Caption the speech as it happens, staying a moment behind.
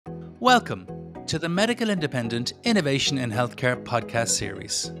Welcome to the Medical Independent Innovation in Healthcare podcast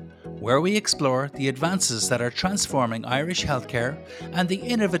series, where we explore the advances that are transforming Irish healthcare and the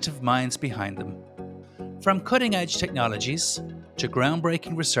innovative minds behind them. From cutting-edge technologies to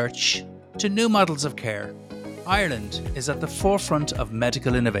groundbreaking research to new models of care, Ireland is at the forefront of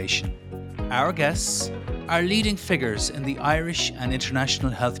medical innovation. Our guests are leading figures in the Irish and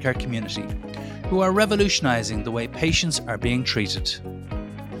international healthcare community who are revolutionising the way patients are being treated.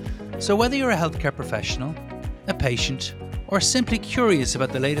 So whether you're a healthcare professional, a patient, or simply curious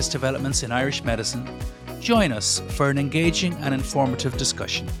about the latest developments in Irish medicine, join us for an engaging and informative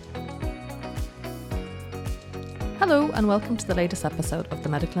discussion. Hello and welcome to the latest episode of the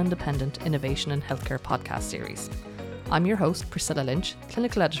Medical Independent Innovation in Healthcare podcast series. I'm your host, Priscilla Lynch,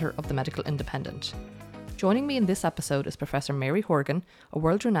 Clinical Editor of the Medical Independent. Joining me in this episode is Professor Mary Horgan, a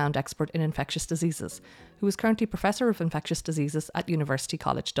world-renowned expert in infectious diseases, who is currently Professor of Infectious Diseases at University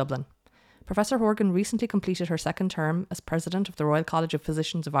College Dublin. Professor Horgan recently completed her second term as President of the Royal College of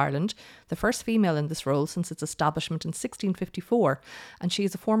Physicians of Ireland, the first female in this role since its establishment in 1654, and she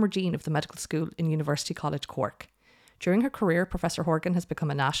is a former Dean of the Medical School in University College Cork. During her career, Professor Horgan has become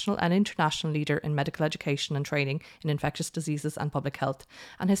a national and international leader in medical education and training in infectious diseases and public health,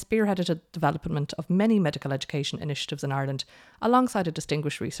 and has spearheaded the development of many medical education initiatives in Ireland, alongside a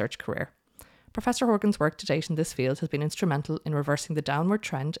distinguished research career. Professor Horgan's work to date in this field has been instrumental in reversing the downward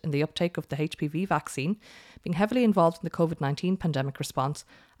trend in the uptake of the HPV vaccine, being heavily involved in the COVID-19 pandemic response,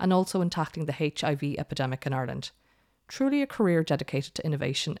 and also in tackling the HIV epidemic in Ireland. Truly a career dedicated to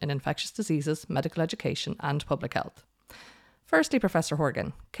innovation in infectious diseases, medical education, and public health. Firstly, Professor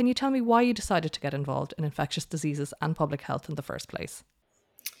Horgan, can you tell me why you decided to get involved in infectious diseases and public health in the first place?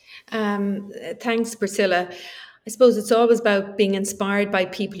 Thanks, Priscilla. I suppose it's always about being inspired by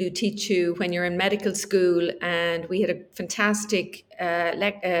people who teach you when you're in medical school. And we had a fantastic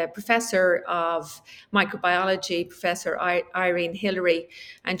professor of microbiology, Professor Irene Hillary,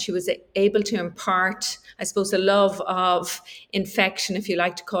 and she was able to impart, I suppose, a love of infection, if you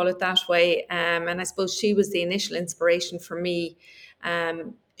like to call it that way. And I suppose she was the initial inspiration for me,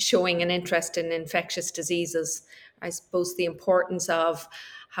 showing an interest in infectious diseases. I suppose the importance of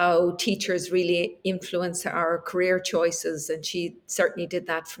how teachers really influence our career choices. And she certainly did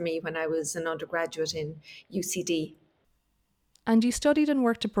that for me when I was an undergraduate in UCD. And you studied and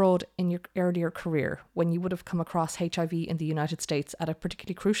worked abroad in your earlier career when you would have come across HIV in the United States at a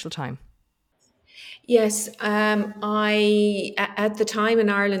particularly crucial time. Yes, at the time in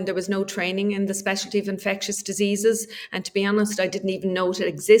Ireland, there was no training in the specialty of infectious diseases. And to be honest, I didn't even know it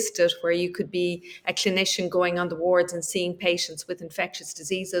existed, where you could be a clinician going on the wards and seeing patients with infectious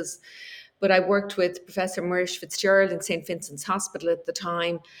diseases. But I worked with Professor Mary Fitzgerald in St. Vincent's Hospital at the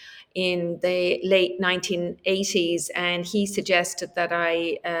time in the late 1980s, and he suggested that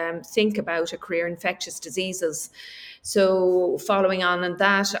I think about a career in infectious diseases. So following on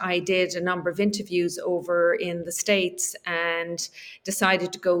that, I did a number of interviews over in the States and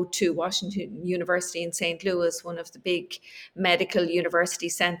decided to go to Washington University in St. Louis, one of the big medical university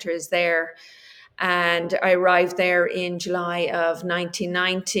centers there. And I arrived there in July of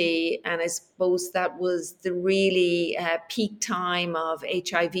 1990, and I suppose that was the really peak time of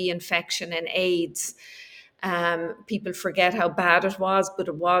HIV infection and AIDS. People forget how bad it was, but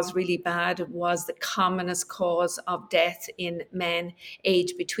it was really bad. It was the commonest cause of death in men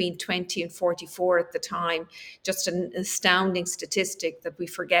aged between 20 and 44 at the time. Just an astounding statistic that we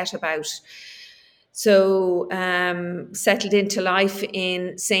forget about. So settled into life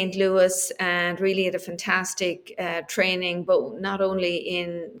in St. Louis and really had a fantastic training, but not only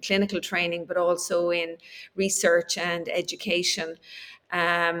in clinical training, but also in research and education.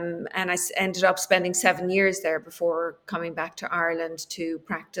 And I ended up spending 7 years there before coming back to Ireland to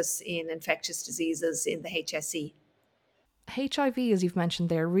practice in infectious diseases in the HSE. HIV, as you've mentioned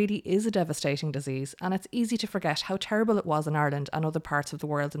there, really is a devastating disease, and it's easy to forget how terrible it was in Ireland and other parts of the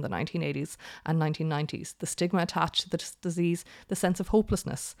world in the 1980s and 1990s. The stigma attached to the disease, the sense of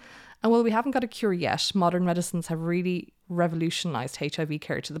hopelessness. And while we haven't got a cure yet, modern medicines have really revolutionised HIV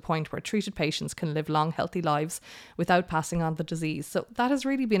care to the point where treated patients can live long, healthy lives without passing on the disease. So that has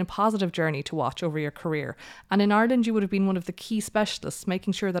really been a positive journey to watch over your career. And in Ireland, you would have been one of the key specialists,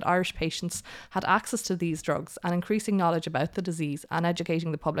 making sure that Irish patients had access to these drugs and increasing knowledge about the disease and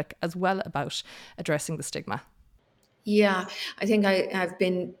educating the public as well about addressing the stigma. Yeah, I think I've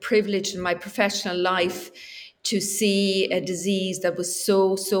been privileged in my professional life to see a disease that was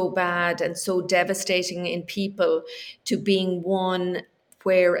so bad and so devastating in people to being one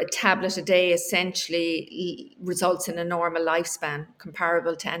where a tablet a day essentially results in a normal lifespan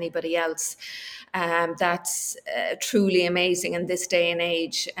comparable to anybody else. That's truly amazing in this day and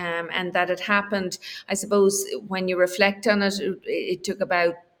age. And that it happened, I suppose, when you reflect on it, it took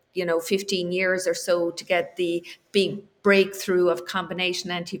about 15 years or so to get the big breakthrough of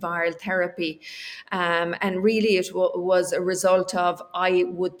combination antiviral therapy. And really it was a result of, I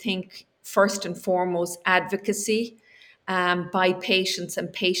would think, first and foremost, advocacy by patients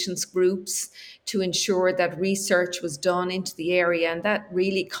and patients groups to ensure that research was done into the area. And that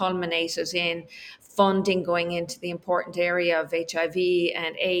really culminated in funding going into the important area of HIV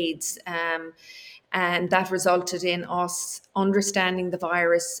and AIDS. And that resulted in us understanding the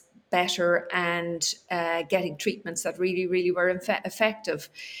virus better and getting treatments that really, really were effective.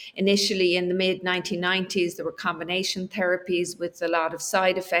 Initially, in the mid 1990s, there were combination therapies with a lot of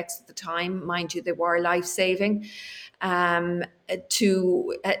side effects at the time. Mind you, they were life-saving.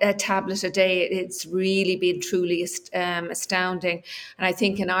 To a tablet a day, it's really been truly astounding. And I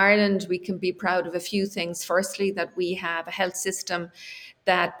think in Ireland, we can be proud of a few things. Firstly, that we have a health system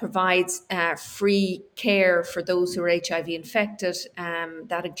that provides free care for those who are HIV infected.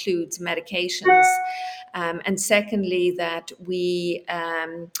 That includes medications. And secondly, that we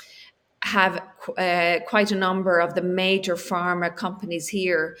have quite a number of the major pharma companies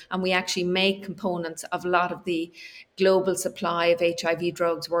here, and we actually make components of a lot of the global supply of HIV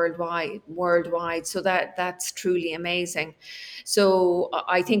drugs worldwide. So that's truly amazing. So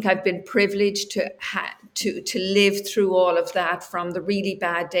I think I've been privileged to live through all of that, from the really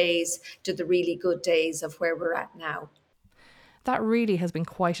bad days to the really good days of where we're at now. That really has been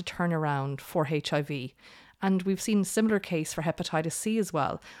quite a turnaround for HIV. And we've seen a similar case for hepatitis C as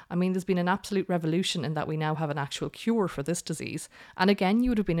well. I mean, there's been an absolute revolution in that we now have an actual cure for this disease. And again,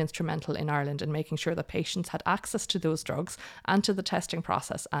 you would have been instrumental in Ireland in making sure that patients had access to those drugs and to the testing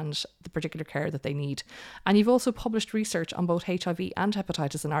process and the particular care that they need. And you've also published research on both HIV and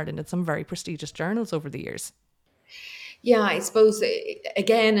hepatitis in Ireland in some very prestigious journals over the years. Yeah, I suppose,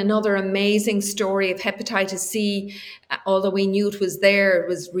 again, another amazing story of hepatitis C. Although we knew it was there, it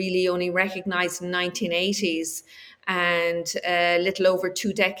was really only recognised in the 1980s. And a little over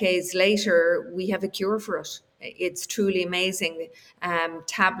 2 decades later, we have a cure for it. It's truly amazing.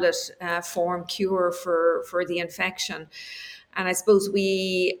 Tablet form cure for the infection. And I suppose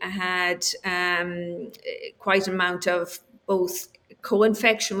we had quite an amount of both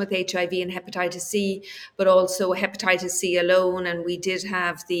co-infection with HIV and hepatitis C, but also hepatitis C alone. And we did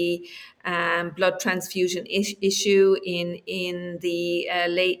have the blood transfusion issue in the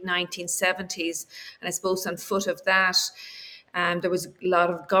late 1970s. And I suppose on foot of that, there was a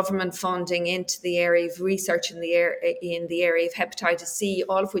lot of government funding into the area of research in the area of hepatitis C,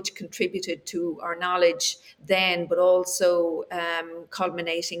 all of which contributed to our knowledge then, but also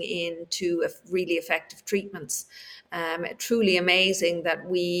culminating into really effective treatments. Truly amazing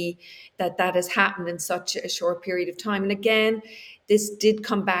that that has happened in such a short period of time. And again, this did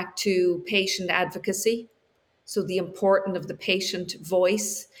come back to patient advocacy. So the importance of the patient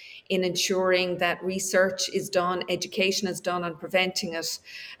voice in ensuring that research is done, education is done on preventing it,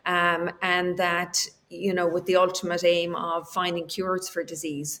 and that, with the ultimate aim of finding cures for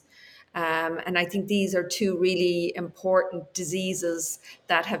disease. And I think these are two really important diseases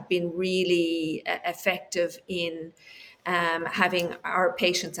that have been really effective in having our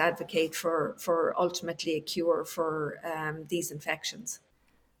patients advocate for ultimately a cure for these infections.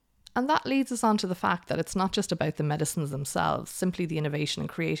 And that leads us on to the fact that it's not just about the medicines themselves, simply the innovation and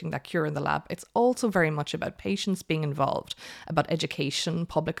creating that cure in the lab. It's also very much about patients being involved, about education,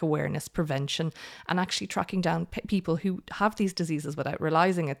 public awareness, prevention, and actually tracking down people who have these diseases without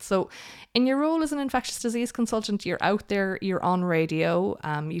realising it. So in your role as an infectious disease consultant, you're out there, you're on radio,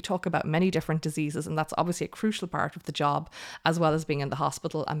 you talk about many different diseases, and that's obviously a crucial part of the job, as well as being in the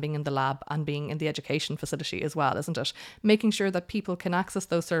hospital and being in the lab and being in the education facility as well, isn't it? Making sure that people can access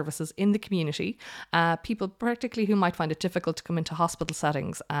those services in the community, people particularly who might find it difficult to come into hospital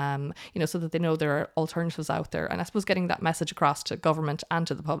settings, so that they know there are alternatives out there. And I suppose getting that message across to government and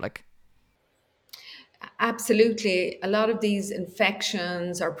to the public. Absolutely. A lot of these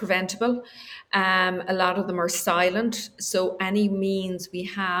infections are preventable. A lot of them are silent. So any means we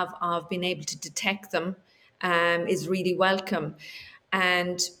have of being able to detect them is really welcome.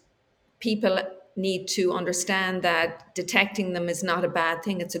 And people need to understand that detecting them is not a bad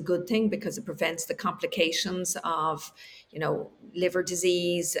thing. It's a good thing because it prevents the complications of, liver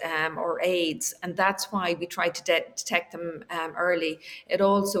disease or AIDS. And that's why we try to detect them early. It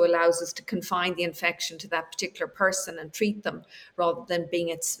also allows us to confine the infection to that particular person and treat them rather than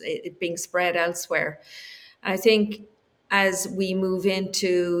it being spread elsewhere. And I think as we move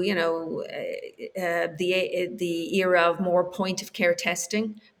into, the era of more point of care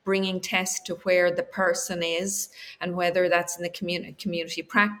testing, bringing tests to where the person is, and whether that's in the community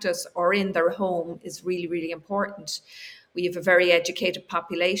practice or in their home is really, really important. We have a very educated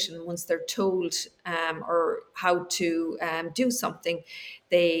population. Once they're told or how to do something,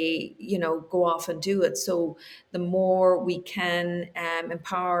 they, go off and do it. So the more we can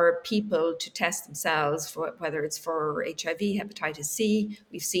empower people to test themselves, for whether it's for HIV, hepatitis C,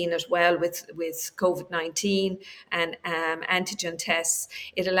 we've seen it well with COVID-19 and antigen tests.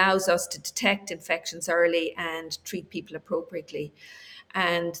 It allows us to detect infections early and treat people appropriately.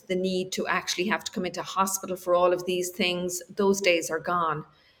 And the need to actually have to come into hospital for all of these things, those days are gone.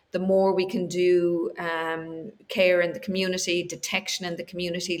 The more we can do care in the community, detection in the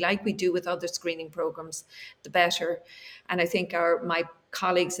community, like we do with other screening programs, the better. And I think my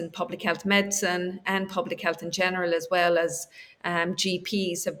colleagues in public health medicine and public health in general, as well as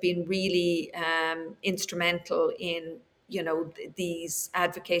GPs, have been really instrumental in, these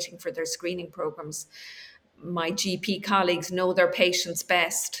advocating for their screening programs. My GP colleagues know their patients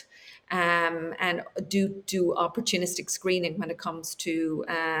best, and do opportunistic screening when it comes to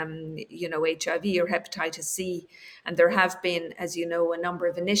HIV or hepatitis C. And there have been, as you know, a number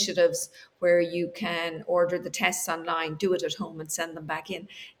of initiatives where you can order the tests online, do it at home, and send them back in.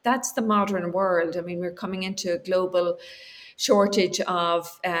 That's the modern world. I mean, we're coming into a global shortage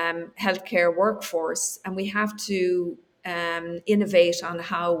of healthcare workforce, and we have to innovate on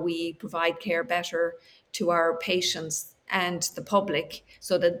how we provide care better to our patients and the public,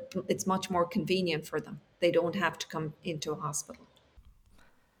 so that it's much more convenient for them. They don't have to come into a hospital.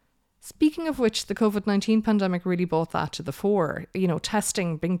 Speaking of which, the COVID-19 pandemic really brought that to the fore.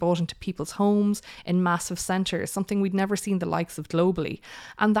 Testing being brought into people's homes in massive centres, something we'd never seen the likes of globally.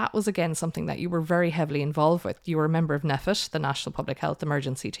 And that was, again, something that you were very heavily involved with. You were a member of NPHET, the National Public Health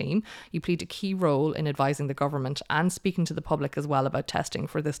Emergency Team. You played a key role in advising the government and speaking to the public as well about testing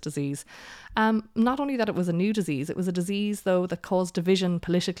for this disease. Not only that it was a new disease, it was a disease, though, that caused division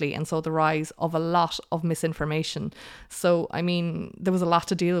politically and saw the rise of a lot of misinformation. So, there was a lot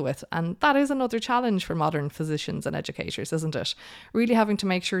to deal with. And that is another challenge for modern physicians and educators, isn't it? Really having to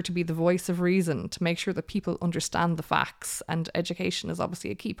make sure to be the voice of reason, to make sure that people understand the facts, and education is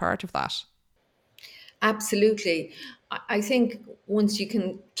obviously a key part of that. Absolutely. I think once you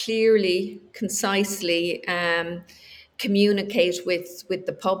can clearly, concisely communicate with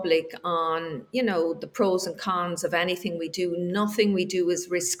the public on, the pros and cons of anything we do, nothing we do is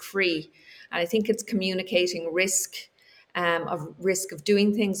risk-free. And I think it's communicating of risk of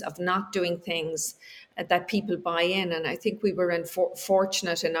doing things, of not doing things, that people buy in. And I think we were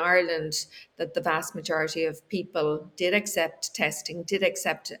fortunate in Ireland that the vast majority of people did accept testing, did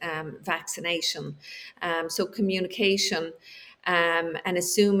accept vaccination. So communication, and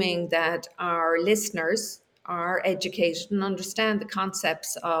assuming that our listeners are educated and understand the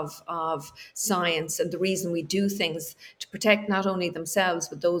concepts of science and the reason we do things to protect not only themselves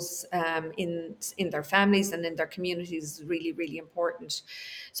but those in their families and in their communities is really, really important.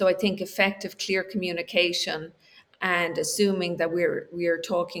 So I think effective, clear communication and assuming that we're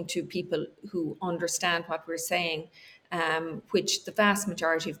talking to people who understand what we're saying, which the vast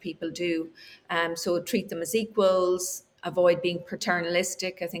majority of people do. So treat them as equals, avoid being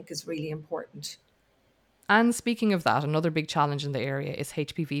paternalistic, I think is really important. And speaking of that, another big challenge in the area is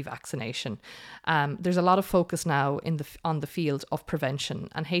HPV vaccination. There's a lot of focus now on the field of prevention,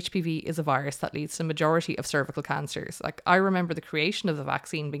 and HPV is a virus that leads to the majority of cervical cancers. Like, I remember the creation of the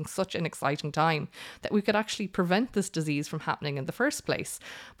vaccine being such an exciting time that we could actually prevent this disease from happening in the first place.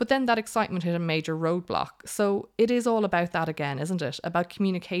 But then that excitement hit a major roadblock. So it is all about that again, isn't it? About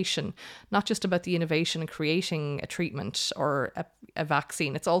communication, not just about the innovation and creating a treatment or a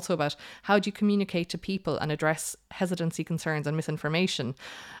vaccine. It's also about how do you communicate to people and address hesitancy, concerns and misinformation.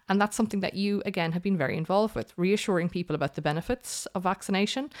 And that's something that you, again, have been very involved with, reassuring people about the benefits of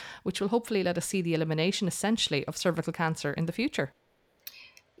vaccination, which will hopefully let us see the elimination, essentially, of cervical cancer in the future.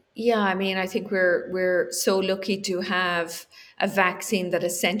 Yeah, I think we're so lucky to have a vaccine that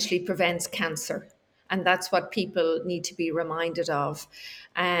essentially prevents cancer. And that's what people need to be reminded of.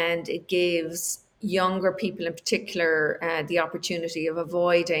 And it gives younger people in particular the opportunity of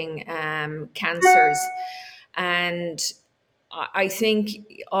avoiding cancers. And I think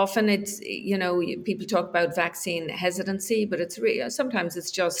often it's, people talk about vaccine hesitancy, but it's really, sometimes it's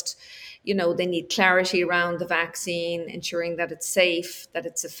just, they need clarity around the vaccine, ensuring that it's safe, that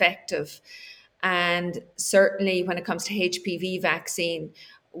it's effective. And certainly when it comes to HPV vaccine,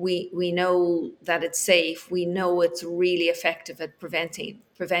 we know that it's safe. We know it's really effective at preventing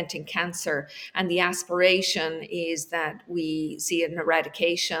preventing cancer. And the aspiration is that we see an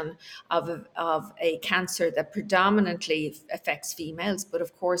eradication of a cancer that predominantly affects females, but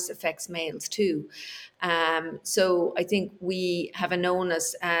of course affects males too. So I think we have an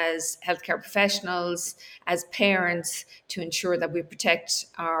onus as healthcare professionals, as parents, to ensure that we protect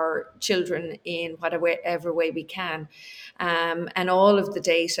our children in whatever way we can. And all of the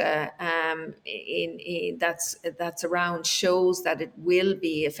data that's around shows that it will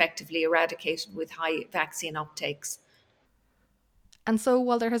be effectively eradicated with high vaccine uptakes. And so,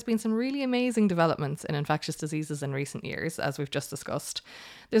 while there has been some really amazing developments in infectious diseases in recent years, as we've just discussed,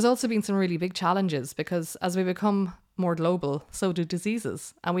 there's also been some really big challenges because as we become more global, so do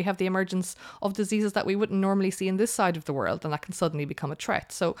diseases. And we have the emergence of diseases that we wouldn't normally see in this side of the world, and that can suddenly become a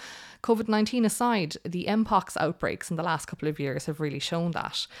threat. So COVID-19 aside, the Mpox outbreaks in the last couple of years have really shown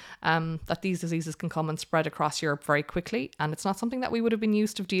that these diseases can come and spread across Europe very quickly. And it's not something that we would have been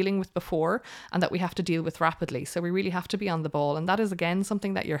used to dealing with before and that we have to deal with rapidly. So we really have to be on the ball. And that is, again,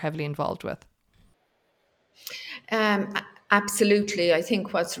 something that you're heavily involved with. Absolutely. I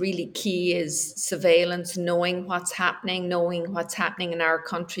think what's really key is surveillance, knowing what's happening in our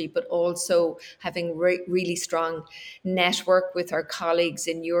country, but also having really strong network with our colleagues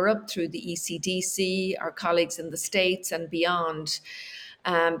in Europe through the ECDC, our colleagues in the States and beyond.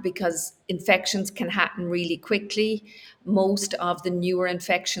 Because infections can happen really quickly. Most of the newer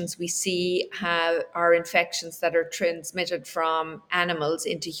infections we see are infections that are transmitted from animals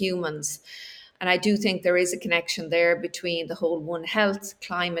into humans. And I do think there is a connection there between the whole One Health,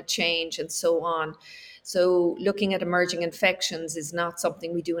 climate change, and so on. So looking at emerging infections is not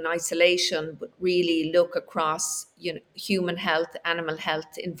something we do in isolation, but really look across human health, animal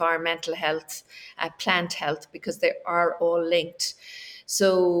health, environmental health, plant health, because they are all linked.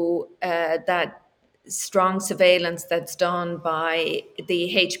 So that strong surveillance that's done by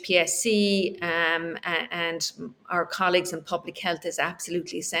the HPSC and our colleagues in public health is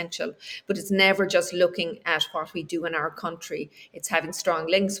absolutely essential. But it's never just looking at what we do in our country. It's having strong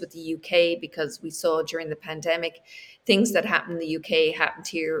links with the UK, because we saw during the pandemic, things that happened in the UK happened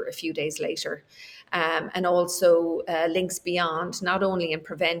here a few days later. And also links beyond, not only in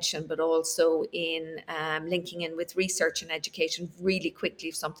prevention, but also in linking in with research and education really quickly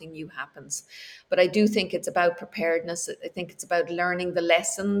if something new happens. But I do think it's about preparedness. I think it's about learning the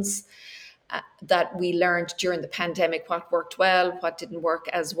lessons that we learned during the pandemic, what worked well, what didn't work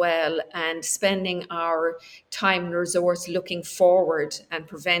as well, and spending our time and resource looking forward and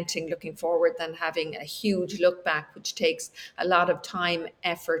preventing looking forward than having a huge look back, which takes a lot of time,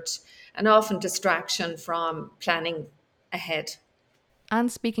 effort, and often distraction from planning ahead. And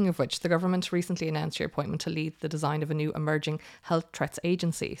speaking of which, the government recently announced your appointment to lead the design of a new emerging health threats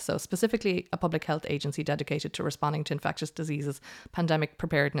agency. So specifically a public health agency dedicated to responding to infectious diseases, pandemic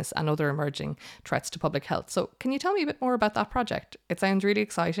preparedness and other emerging threats to public health. So can you tell me a bit more about that project? It sounds really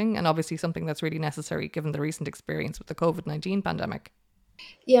exciting and obviously something that's really necessary given the recent experience with the COVID-19 pandemic.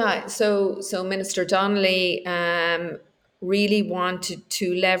 Yeah, so Minister Donnelly really wanted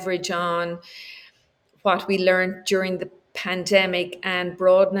to leverage on what we learned during the pandemic and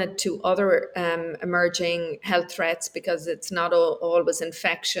broaden it to other emerging health threats, because it's not always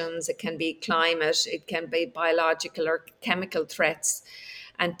infections. It can be climate, it can be biological or chemical threats,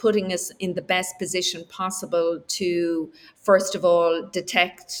 and putting us in the best position possible to, first of all,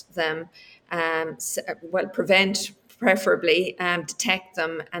 detect them, prevent preferably, detect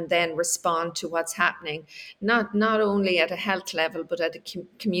them and then respond to what's happening, not only at a health level, but at a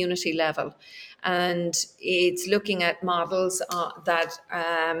community level. And it's looking at models that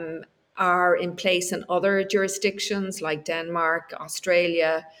are in place in other jurisdictions like Denmark,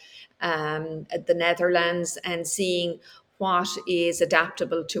 Australia, the Netherlands, and seeing what is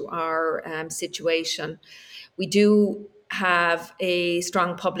adaptable to our situation. We do have a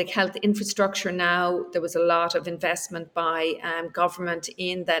strong public health infrastructure now. There was a lot of investment by government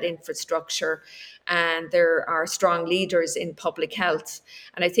in that infrastructure, and there are strong leaders in public health.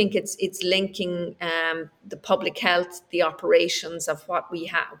 And I think it's linking the public health, the operations of what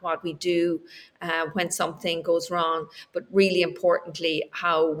we do when something goes wrong, but really importantly,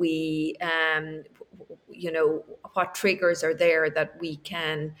 how we what triggers are there that we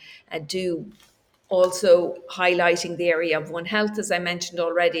can do. Also highlighting the area of One Health, as I mentioned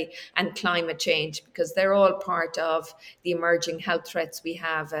already, and climate change, because they're all part of the emerging health threats we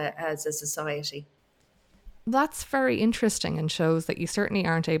have as a society. That's very interesting and shows that you certainly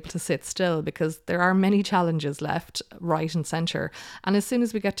aren't able to sit still, because there are many challenges left, right and centre. And as soon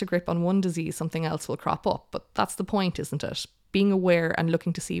as we get to grip on one disease, something else will crop up. But that's the point, isn't it? Being aware and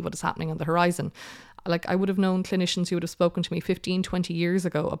looking to see what is happening on the horizon. Like, I would have known clinicians who would have spoken to me 15, 20 years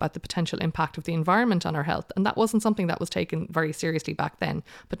ago about the potential impact of the environment on our health. And that wasn't something that was taken very seriously back then,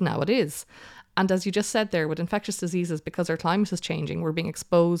 but now it is. And as you just said there, with infectious diseases, because our climate is changing, we're being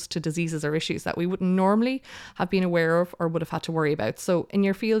exposed to diseases or issues that we wouldn't normally have been aware of or would have had to worry about. So in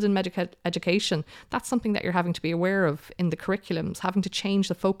your field in medical education, that's something that you're having to be aware of in the curriculums, having to change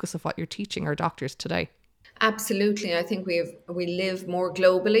the focus of what you're teaching our doctors today. Absolutely. I think we live more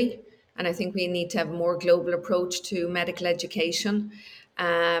globally, and I think we need to have a more global approach to medical education.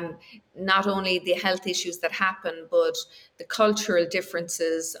 Um, Not only the health issues that happen, but the cultural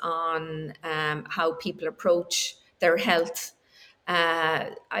differences on how people approach their health.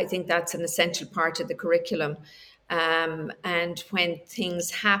 I think that's an essential part of the curriculum. And when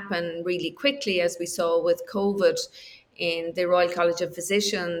things happen really quickly, as we saw with COVID, in the Royal College of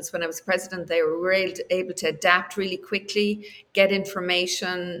Physicians, when I was president, they were able to adapt really quickly, get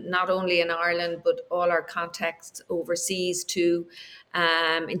information not only in Ireland but all our contacts overseas to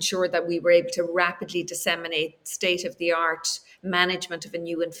ensure that we were able to rapidly disseminate state-of-the-art management of a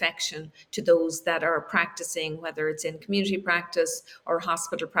new infection to those that are practicing, whether it's in community practice or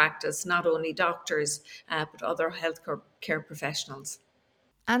hospital practice, not only doctors but other healthcare professionals.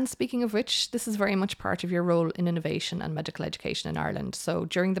 And speaking of which, this is very much part of your role in innovation and medical education in Ireland. So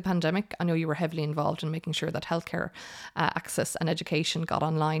during the pandemic, I know you were heavily involved in making sure that healthcare access and education got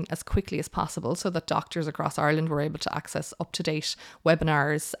online as quickly as possible so that doctors across Ireland were able to access up-to-date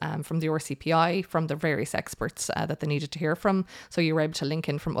webinars from the RCPI, from the various experts that they needed to hear from. So you were able to link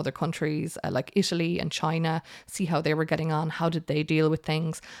in from other countries like Italy and China, see how they were getting on, how did they deal with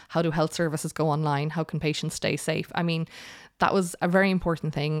things, how do health services go online, how can patients stay safe. I mean, that was a very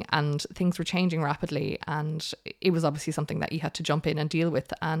important thing, and things were changing rapidly, and it was obviously something that you had to jump in and deal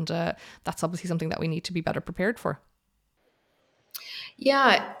with, and that's obviously something that we need to be better prepared for.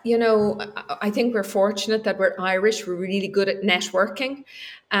 Yeah, I think we're fortunate that we're Irish. We're really good at networking.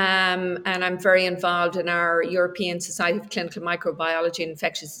 And I'm very involved in our European Society of Clinical Microbiology and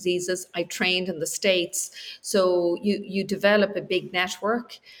Infectious Diseases. I trained in the States. So you develop a big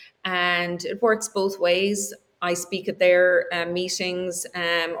network, and it works both ways. I speak at their meetings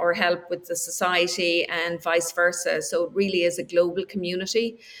or help with the society and vice versa. So it really is a global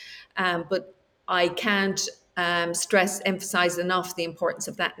community. But I can't emphasize enough the importance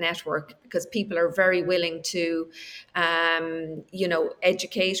of that network, because people are very willing to,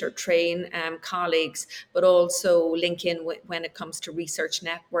 educate or train colleagues, but also link in when it comes to research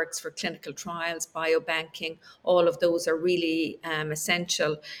networks for clinical trials, biobanking. All of those are really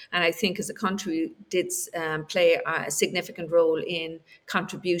essential. And I think as a country did play a significant role in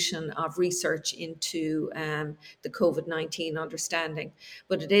contribution of research into the COVID-19 understanding.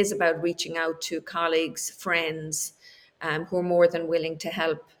 But it is about reaching out to colleagues, friends, who are more than willing to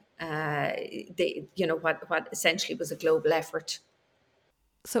help. What essentially was a global effort.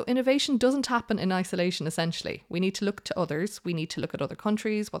 So innovation doesn't happen in isolation, essentially. We need to look to others. We need to look at other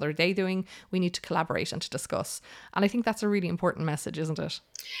countries. What are they doing? We need to collaborate and to discuss. And I think that's a really important message, isn't it?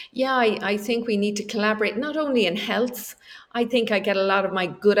 Yeah, I think we need to collaborate, not only in health. I think I get a lot of my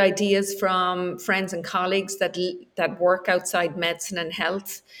good ideas from friends and colleagues that work outside medicine and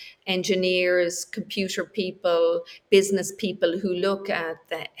health, engineers, computer people, business people who look at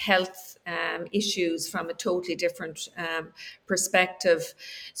the health issues from a totally different perspective.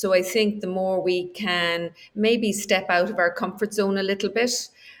 So I think the more we can maybe step out of our comfort zone a little bit,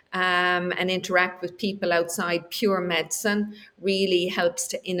 and interact with people outside pure medicine, really helps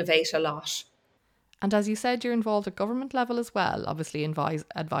to innovate a lot. And as you said, you're involved at government level as well, obviously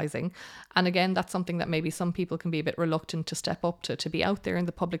advising. And again, that's something that maybe some people can be a bit reluctant to step up to be out there in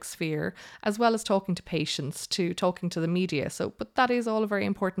the public sphere, as well as talking to patients, to talking to the media. So, but that is all a very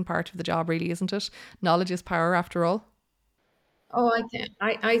important part of the job, really, isn't it? Knowledge is power, after all. Oh,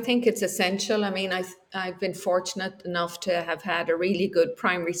 I think it's essential. I mean, I've been fortunate enough to have had a really good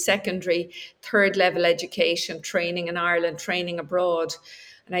primary, secondary, third level education, training in Ireland, training abroad.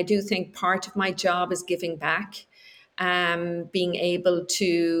 And I do think part of my job is giving back, being able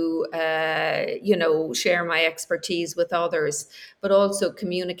to, share my expertise with others, but also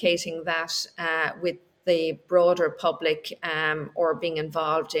communicating that with the broader public, or being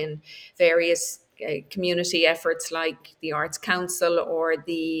involved in various community efforts like the Arts Council or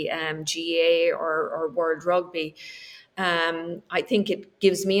the GA or World Rugby. I think it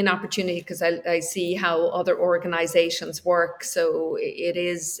gives me an opportunity, because I see how other organisations work. So it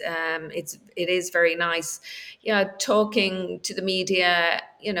is very nice. Yeah, talking to the media.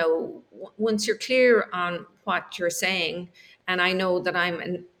 Once you're clear on what you're saying, and I know that I'm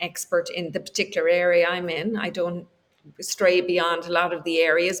an expert in the particular area I'm in. I don't stray beyond a lot of the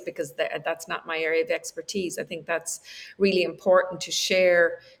areas because that's not my area of expertise. I think that's really important to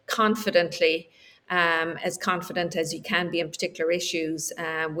share confidently, as confident as you can be in particular issues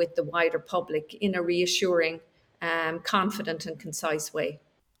with the wider public in a reassuring, confident and concise way.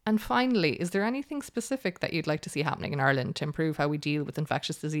 And finally, is there anything specific that you'd like to see happening in Ireland to improve how we deal with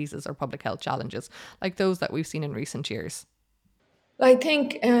infectious diseases or public health challenges, like those that we've seen in recent years? I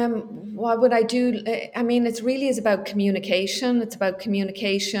think what would I do? I mean, it really is about communication. It's about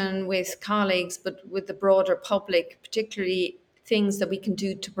communication with colleagues, but with the broader public, particularly things that we can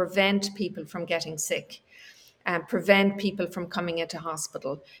do to prevent people from getting sick and prevent people from coming into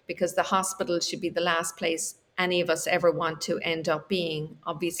hospital, because the hospital should be the last place any of us ever want to end up being.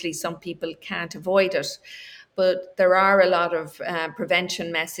 Obviously, some people can't avoid it, but there are a lot of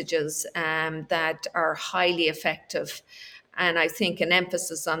prevention messages that are highly effective. And I think an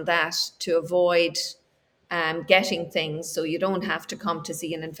emphasis on that to avoid getting things, so you don't have to come to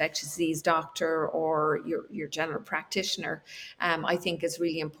see an infectious disease doctor or your general practitioner, I think is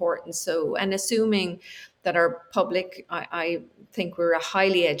really important. So, and assuming that our public, I think we're a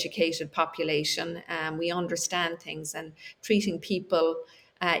highly educated population, we understand things, and treating people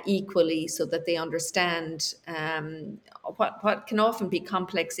equally so that they understand what can often be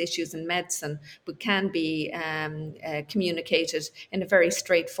complex issues in medicine, but can be communicated in a very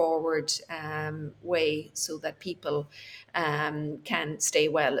straightforward way so that people can stay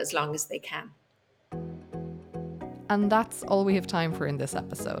well as long as they can. And that's all we have time for in this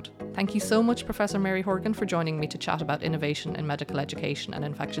episode. Thank you so much, Professor Mary Horgan, for joining me to chat about innovation in medical education and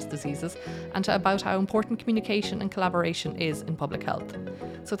infectious diseases, and about how important communication and collaboration is in public health.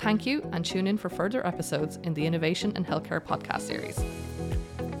 So thank you, and tune in for further episodes in the Innovation in Healthcare podcast series.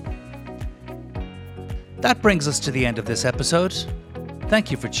 That brings us to the end of this episode. Thank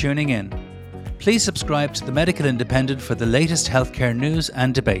you for tuning in. Please subscribe to The Medical Independent for the latest healthcare news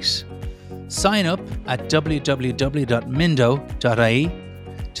and debate. Sign up at www.mindo.ie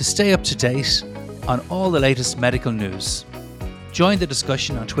to stay up to date on all the latest medical news. Join the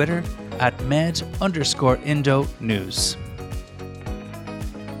discussion on Twitter at med_Indo News.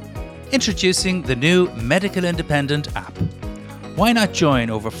 Introducing the new Medical Independent app. Why not join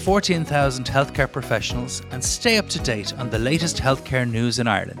over 14,000 healthcare professionals and stay up to date on the latest healthcare news in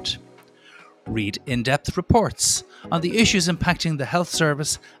Ireland? Read in-depth reports on the issues impacting the health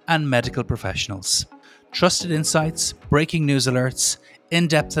service and medical professionals. Trusted insights, breaking news alerts,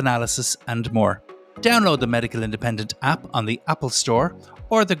 in-depth analysis and more. Download the Medical Independent app on the Apple Store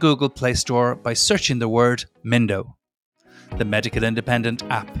or the Google Play Store by searching the word Mindo. The Medical Independent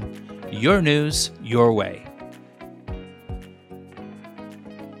app. Your news, your way.